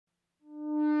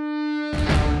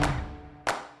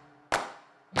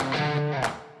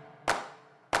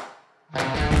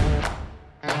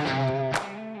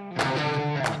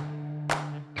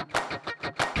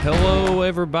Hello,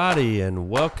 everybody, and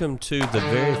welcome to the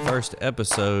very first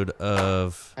episode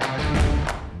of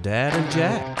Dad and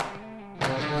Jack.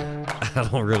 I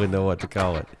don't really know what to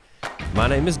call it. My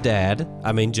name is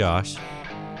Josh,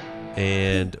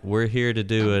 and we're here to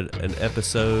do an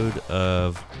episode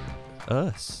of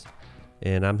us.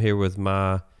 And I'm here with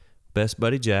my best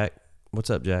buddy, Jack. What's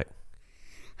up, Jack?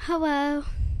 Hello.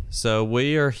 So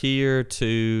we are here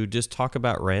to just talk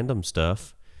about random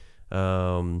stuff.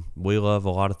 We love a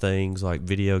lot of things like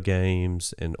video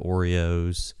games and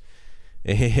Oreos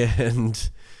and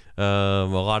a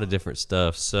lot of different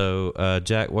stuff. So,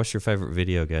 Jack, what's your favorite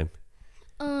video game?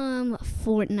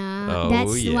 Fortnite. Oh,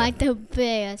 That's yeah. like the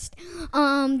best.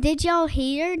 Did y'all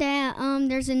hear that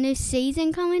there's a new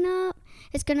season coming up?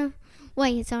 It's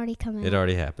already coming It up.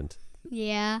 already happened.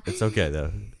 Yeah. It's okay,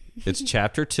 though. It's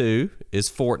Chapter 2. It's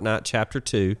Fortnite Chapter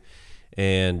 2.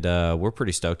 And we're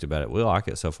pretty stoked about it. We like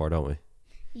it so far, don't we?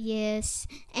 Yes.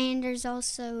 And there's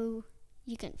also,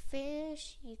 you can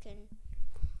fish, you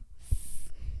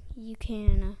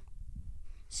can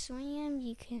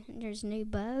swim, there's new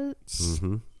boats.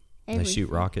 Mm-hmm. They shoot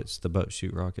rockets. The boats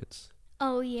shoot rockets.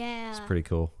 Oh, yeah. It's pretty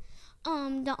cool.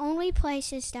 The only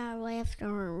places that are left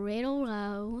are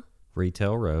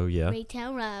Retail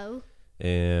Row,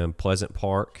 and Pleasant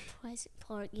Park. Pleasant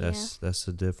Park, yeah. That's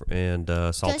a different,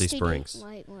 and Salty Springs.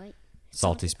 Wait.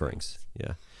 Salty Springs,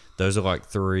 yeah. Those are like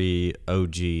 3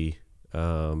 OG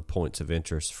points of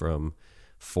interest from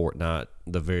Fortnite,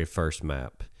 the very first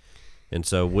map. And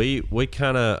so we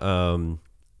kind of,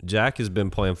 Jack has been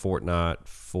playing Fortnite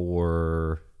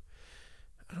for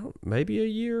maybe a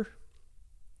year.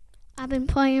 I've been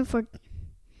playing for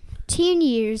 10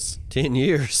 years. 10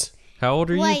 years. How old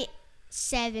are you? Wait,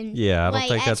 7. Yeah, I don't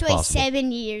think that's actually possible.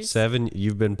 7 years.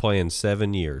 You've been playing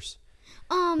 7 years.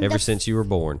 Ever since you were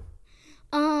born.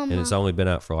 And it's only been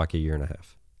out for like a year and a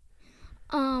half.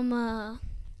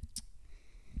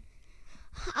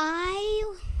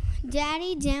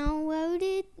 Daddy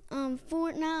downloaded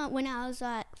Fortnite when I was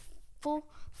like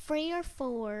 3 or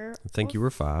 4. I think you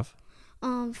were 5.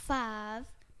 5.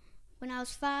 When I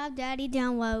was 5, Daddy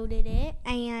downloaded it,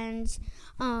 and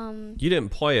You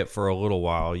didn't play it for a little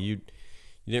while. You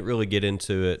didn't really get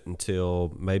into it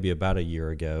until maybe about a year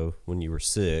ago when you were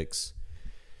 6.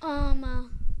 And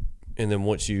then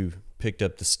once you picked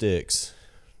up the sticks,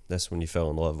 that's when you fell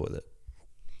in love with it.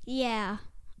 yeah.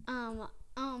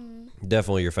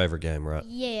 Definitely your favorite game, right?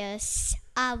 Yes,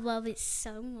 I love it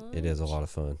so much. It is a lot of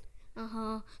fun.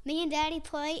 Me and Daddy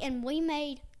play, and we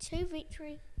made 2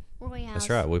 victory royales. That's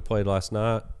right. We played last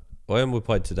night. Well, and we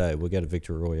played today. We got a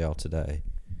victory royale today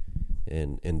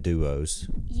in duos.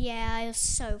 Yeah, it was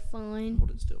so fun.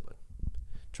 Hold it still, bud.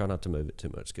 Try not to move it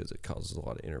too much because it causes a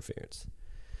lot of interference.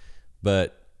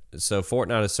 But so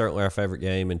Fortnite is certainly our favorite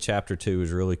game, and Chapter 2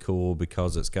 is really cool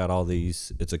because it's got all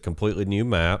these. It's a completely new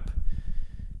map,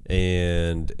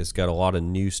 and it's got a lot of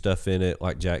new stuff in it.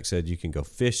 Like Jack said, you can go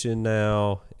fishing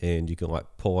now, and you can like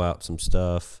pull out some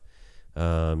stuff.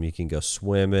 You can go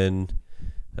swimming.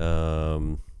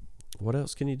 What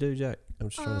else can you do, Jack? I'm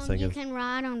just trying to think You of. can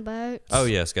ride on boats. Oh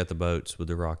yeah, it's got the boats with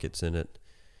the rockets in it,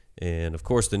 and of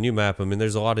course the new map. I mean,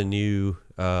 there's a lot of new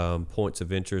points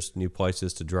of interest, new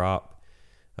places to drop.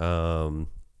 Trying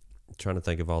to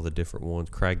think of all the different ones.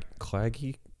 Craggy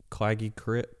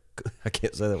I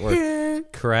can't say that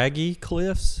word. Craggy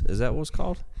Cliffs, is that what it's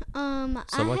called?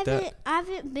 Something like that? I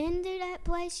haven't been to that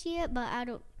place yet, but I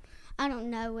don't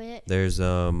know it. There's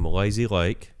Lazy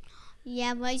Lake.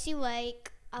 Yeah, Lazy Lake.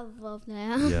 I love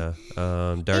that.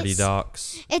 Yeah. Dirty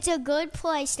Docks. It's a good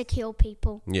place to kill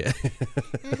people. Yeah.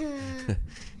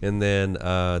 And then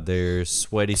there's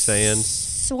Sweaty Sands.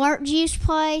 Slurp Juice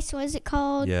place. What is it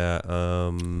called? Yeah.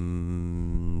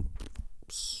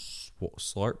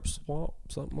 Slurp Swamp,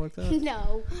 something like that.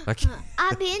 No. I can't.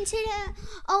 I've been to that.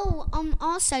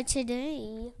 Also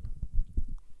today,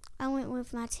 I went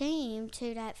with my team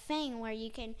to that thing where you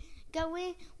can go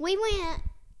in. We went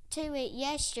to it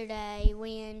yesterday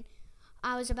when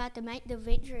I was about to make the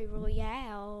victory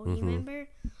royale. You remember?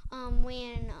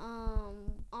 When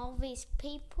all these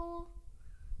people,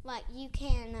 like, you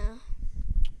can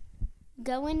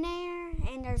go in there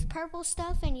and there's purple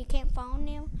stuff and you can't fall in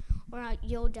them or like,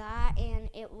 you'll die, and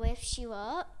it lifts you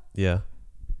up. Yeah.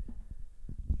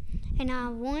 And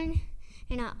I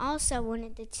also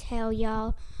wanted to tell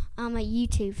y'all I'm a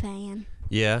YouTube fan.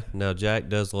 Yeah, now Jack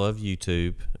does love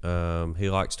YouTube. He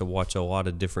likes to watch a lot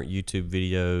of different YouTube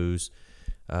videos.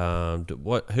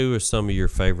 Who are some of your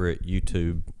favorite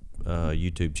YouTube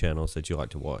channels that you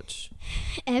like to watch?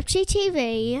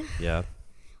 FGTV. Yeah.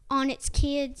 On its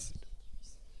kids.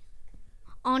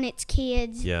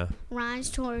 Yeah.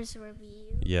 Ryan's Tours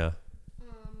Review. Yeah.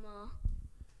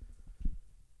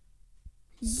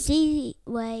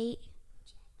 Wait.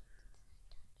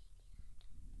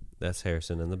 That's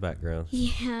Harrison in the background.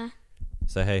 Yeah.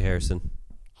 Say hey, Harrison.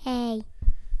 Hey.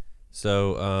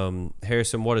 So,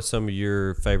 Harrison, what are some of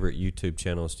your favorite YouTube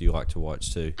channels do you like to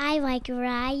watch too? I like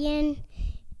Ryan,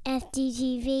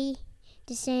 FDTV,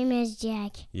 the same as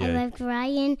Jack. Yeah. I like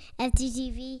Ryan,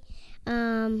 FDTV,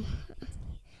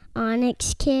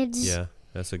 Onyx Kids. Yeah,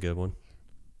 that's a good one.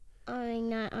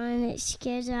 Not Onyx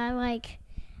Kids. I like.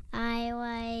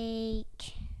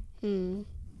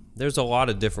 There's a lot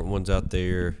of different ones out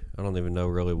there. I don't even know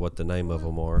really what the name of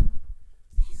them are.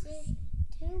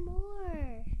 Two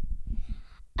more.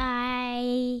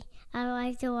 I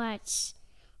like to watch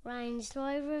Ryan's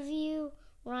Toy Review,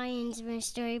 Ryan's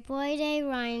Mystery Boy Day,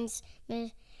 Ryan's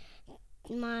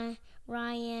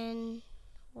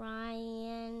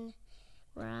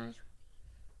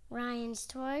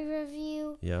Toy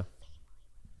Review, Yeah.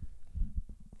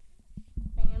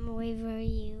 Family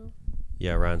Review,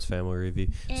 Yeah, Ryan's Family Review.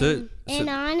 and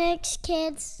Onyx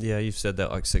Kids. Yeah, you've said that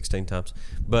like 16 times.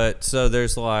 But so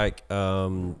there's like,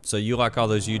 so you like all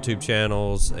those YouTube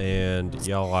channels, and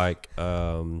y'all like,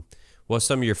 what's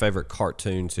some of your favorite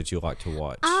cartoons that you like to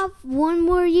watch? I have one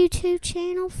more YouTube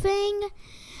channel thing,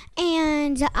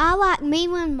 and I like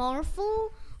Mila and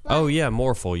Morphle. Oh yeah,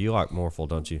 Morphle. You like Morphle,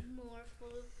 don't you?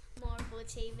 Morphle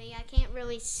TV. I can't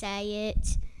really say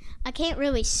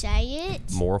it.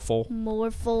 Morphle.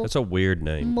 Morphle. That's a weird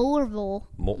name. Morphle.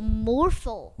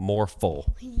 Morphle.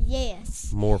 Morphle.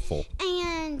 Yes. Morphle.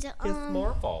 And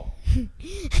Morphle.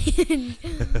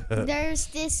 there's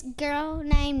this girl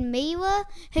named Mila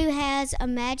who has a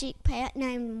magic pet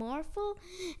named Morphle,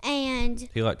 and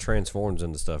He like transforms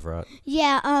into stuff, right?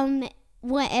 yeah,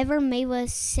 whatever Mila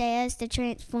says to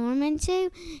transform into,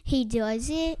 he does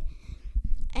it.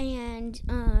 And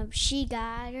she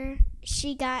got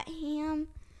him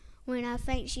when I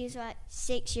think she was like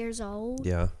 6 years old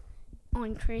Yeah.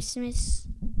 on Christmas.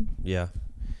 Yeah.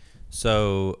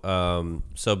 So,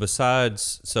 so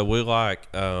we like,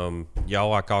 y'all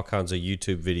like all kinds of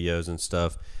YouTube videos and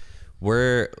stuff.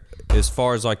 Where, as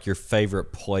far as like your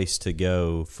favorite place to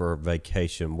go for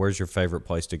vacation, where's your favorite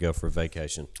place to go for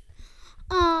vacation?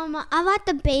 I like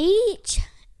the beach,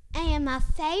 and my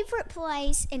favorite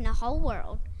place in the whole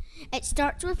world. It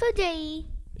starts with a D.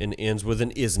 And ends with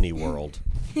an Isney World.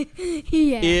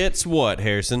 Yeah. It's what,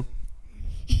 Harrison?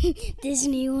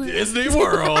 Disney World. Disney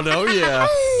World. Oh yeah,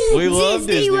 we love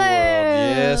Disney World.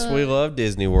 Yes, we love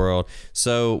Disney World.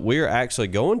 So we're actually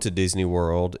going to Disney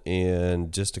World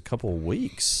in just a couple of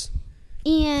weeks.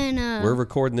 And We're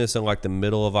recording this in like the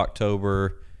middle of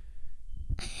October.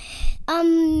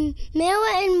 Mila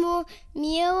and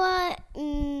Mila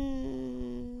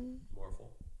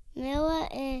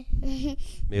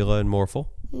and Morphle.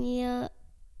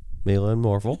 Mila Mila and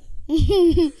Morphle.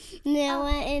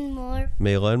 and more.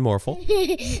 Mila and Morphle.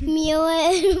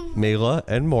 Mila Mila and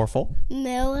and Morphle.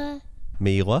 Mila.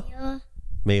 Mila.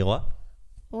 Mila.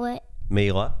 What?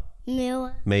 Mila.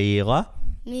 Mila. Mila.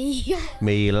 Mila.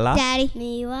 Mila. Daddy.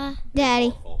 Mila.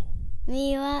 Daddy.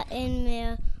 Mila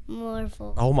and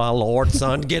Morphle. Oh my Lord,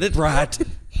 son, get it right.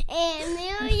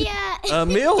 Amelia.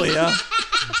 Amelia.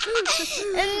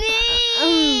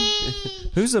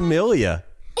 Who's Amelia?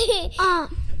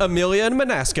 Amelia and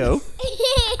Monasco.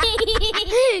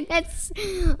 That's,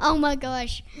 oh my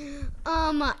gosh.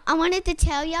 I wanted to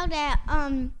tell y'all that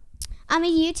I'm a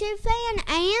YouTube fan,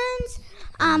 and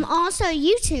I'm also a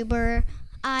YouTuber.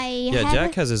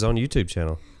 Jack has his own YouTube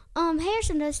channel.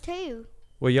 Harrison does too.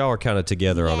 Well, y'all are kind of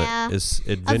together on Yeah. it. It's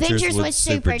Adventures with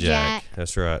Super Jack.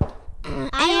 That's right.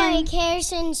 I like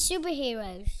Harrison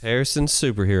Superheroes. Harrison's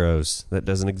Superheroes. That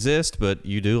doesn't exist, but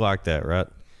you do like that, right?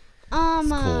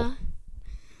 Cool.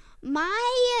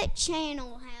 My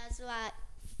channel has like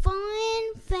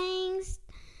fun things.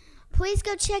 Please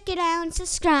go check it out and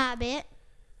subscribe it.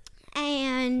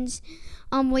 And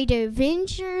we do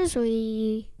adventures.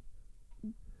 We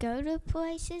go to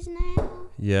places now.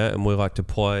 Yeah, and we like to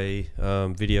play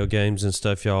video games and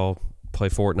stuff. Y'all play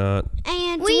Fortnite.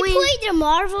 And We played the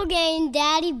Marvel game.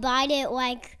 Daddy bought it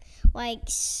like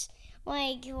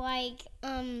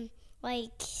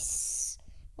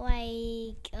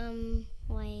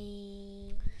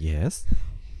Yes.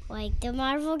 like the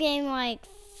Marvel game like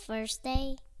first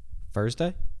day.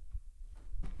 Thursday?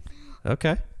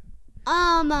 Okay.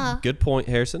 Good Good point,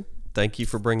 Harrison. Thank you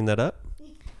for bringing that up.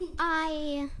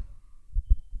 I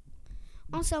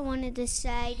also wanted to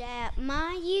say that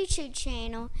my YouTube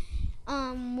channel,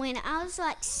 when I was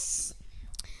like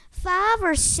 5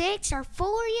 or 6 or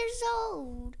 4 years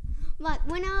old, like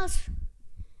when I was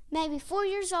maybe 4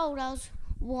 years old, I was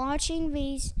watching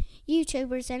these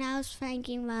YouTubers and I was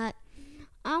thinking like,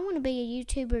 I want to be a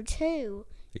YouTuber too.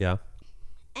 Yeah.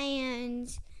 And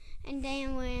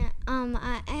then when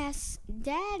I asked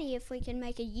Daddy if we could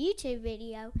make a YouTube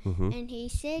video, and he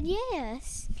said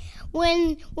yes.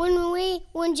 When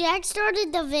Jack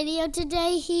started the video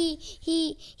today,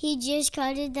 he just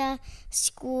cutted the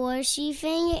squishy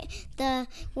thing.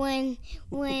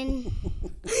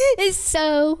 It's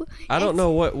so. I don't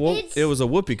know what it was a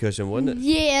whoopee cushion, wasn't it?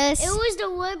 Yes. It was the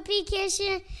whoopee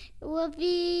cushion.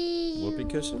 Whoopee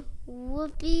cushion?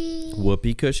 Whoopee.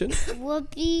 Whoopee cushion?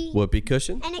 Whoopee. Whoopee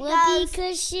cushion? And it Whoopee goes.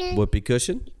 cushion. Whoopee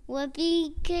cushion?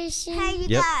 Whoopee cushion. Hey, you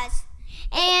Yep. guys.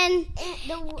 And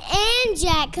The,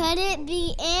 Jack cut it.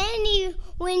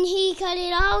 When he cut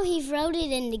it all, he threw it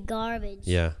in the garbage.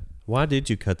 Yeah. Why did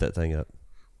you cut that thing up?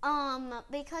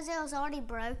 because it was already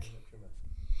broke.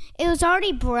 It was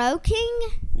already broken,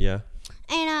 Yeah.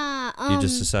 and You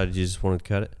just decided you just wanted to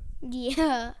cut it?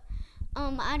 yeah.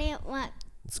 I didn't like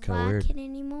It's kind of weird. it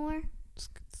anymore. It's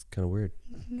kind of weird.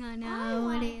 I know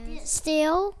it is.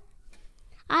 Still,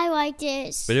 I liked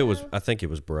it. But it was, I think it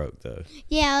was broke though.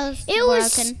 Yeah, It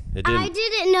was. broken. It I didn't.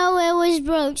 didn't know it was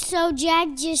broke, so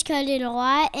Jack just cut it a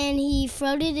lot and he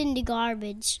threw it in the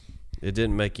garbage. It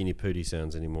didn't make any pooty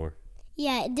sounds anymore.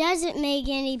 Yeah, it doesn't make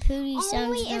any pooty Only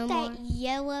sounds if no more. that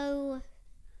yellow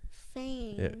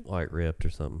thing. It like ripped or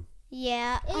something.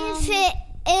 Yeah.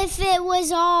 If it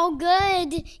was all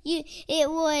good,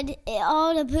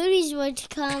 all the pooties would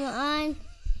come on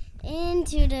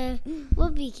into the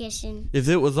whoopee cushion. If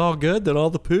it was all good, then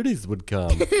all the pooties would come.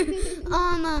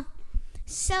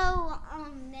 So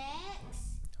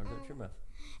next,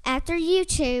 after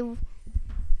YouTube,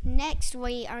 next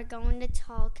we are going to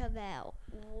talk about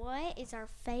what is our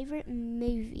favorite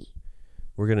movie.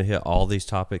 We're going to hit all these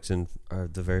topics in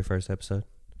the very first episode.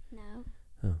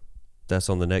 No. That's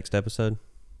on the next episode.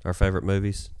 Our favorite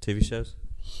movies, TV shows.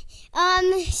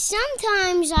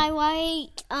 Sometimes I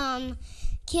like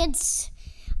kids.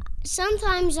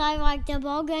 Sometimes I like the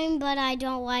ball game, but I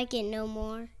don't like it no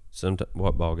more.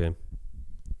 What ball game?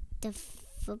 The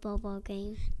football ball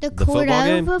game. The football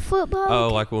game? Cordova football.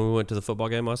 Oh, like when we went to the football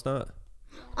game last night?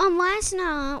 Last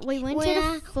night we went to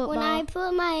the football. When I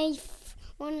put my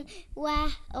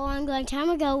a long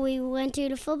time ago, we went to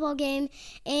the football game,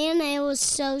 and it was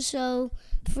so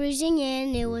freezing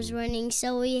and it was raining,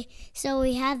 so we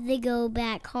had to go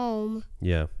back home.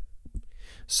 Yeah.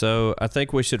 So I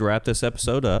think we should wrap this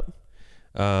episode up.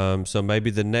 So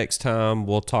maybe the next time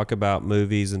we'll talk about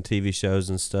movies and TV shows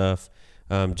and stuff.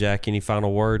 Jack, any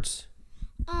final words?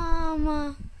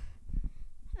 I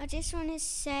just want to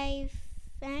say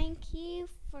thank you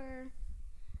for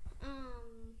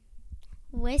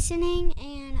listening,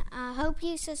 and I hope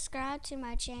you subscribe to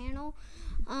my channel.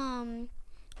 In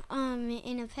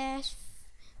the past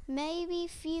maybe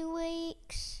few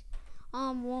weeks,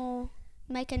 we'll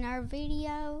make another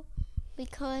video,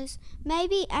 because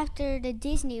maybe after the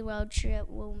Disney World trip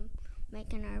we'll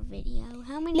make another video.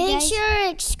 How many Make days?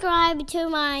 sure to subscribe to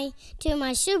my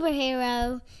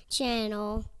superhero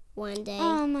channel one day.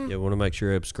 Yeah, want to make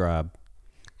sure you subscribe.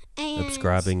 And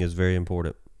Subscribing is very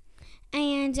important.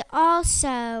 And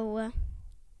also,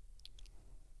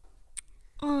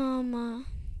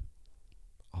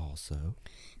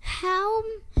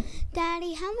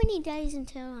 Daddy, how many days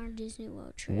until our Disney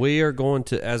World trip? We are going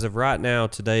to, as of right now,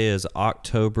 today is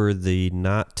October the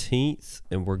 19th,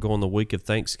 and we're going the week of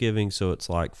Thanksgiving, so it's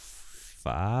like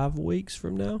 5 weeks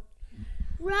from now.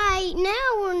 Right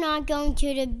now, we're not going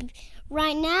to the.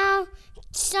 Right now,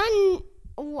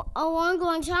 a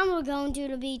long time we're going to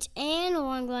the beach, and a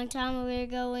long time we're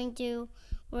going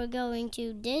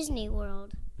to Disney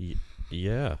World.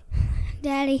 Yeah.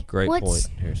 Daddy, Great point,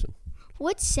 Harrison.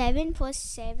 What's 7 plus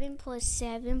 7 plus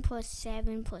 7 plus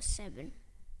 7 plus 7?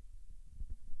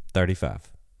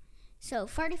 35. So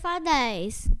 35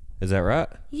 days. Is that right?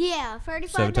 Yeah,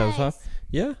 35 7 days. times 5?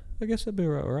 Yeah, I guess that'd be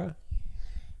right.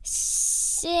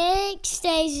 6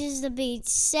 days is the beach.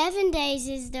 7 days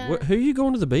is the. Who are you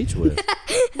going to the beach with?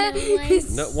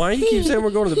 No, why do you keep saying we're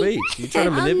going to the beach? You trying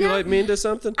to manipulate me into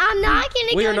something? I'm not going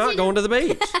to. We are not going to the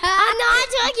beach. I'm not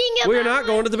talking about. We are not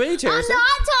going to the beach, I'm Harrison.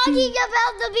 not talking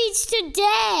about the beach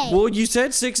today. Well, you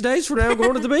said 6 days from now I'm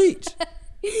going to the beach.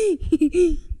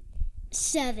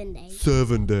 7 days.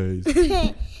 7 days.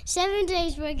 7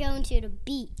 days we're going to the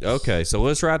beach. Okay, so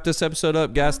let's wrap this episode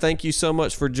up, guys. Thank you so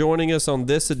much for joining us on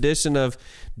this edition of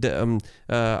we don't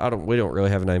really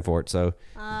have a name for it. So,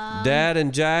 Dad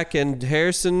and Jack and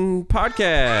Harrison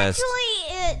podcast.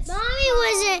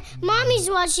 Actually, Mommy's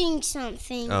watching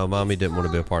something. Oh, Mommy didn't want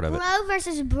to be a part of it. bro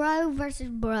versus bro versus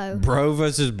bro. Bro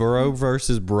versus bro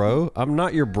versus bro. I'm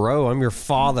not your bro. I'm your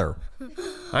father.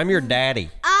 I'm your daddy.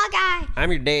 I Okay.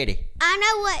 I'm your daddy. I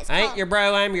know what it's I called. ain't your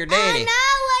bro, I'm your I daddy. know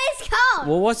what it's called.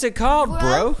 Well, what's it called,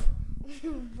 bro?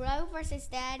 Bro versus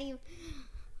daddy.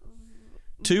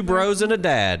 Two bros and a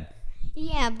dad.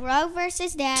 Yeah, bro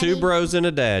versus daddy. Two bros and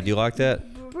a dad. You like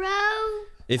that? Bro.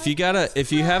 If you have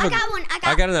I got one.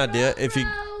 I got an idea.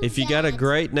 If you got a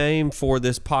great name for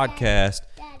this podcast,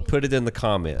 put it in the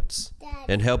comments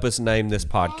and help us name this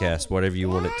podcast, whatever you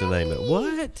want it to name it.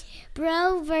 What?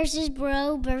 Bro versus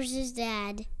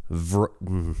dad.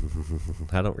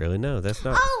 I don't really know. That's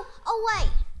not. Oh wait.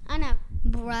 I know.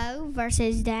 Bro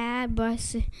versus dad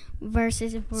versus bro.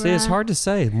 See, it's hard to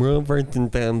say. Bro versus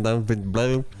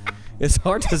bro. It's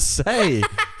hard to say.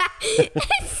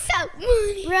 It's so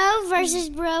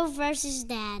Bro versus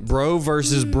dad. Bro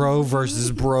versus bro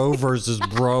versus bro versus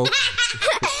bro.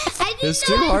 It's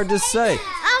too hard to say.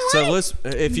 So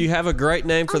if you have a great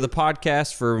name for the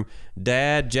podcast from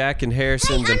Dad, Jack, and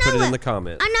Harrison, then put it in the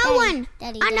comments. I know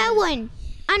one.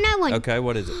 I know one. Okay,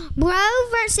 what is it? Bro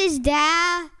versus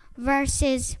dad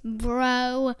versus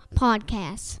bro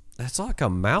podcast. That's like a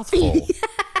mouthful.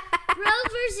 Bro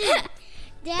versus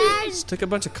dad. Just took a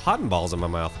bunch of cotton balls in my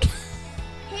mouth.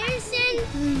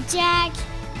 Harrison, Jack,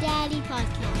 Daddy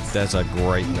podcast. That's a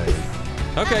great name.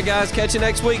 Okay, guys, catch you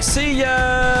next week. See ya.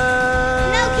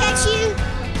 No,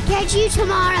 catch you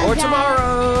tomorrow. Or Dad.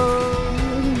 tomorrow.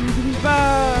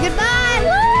 Bye. Goodbye.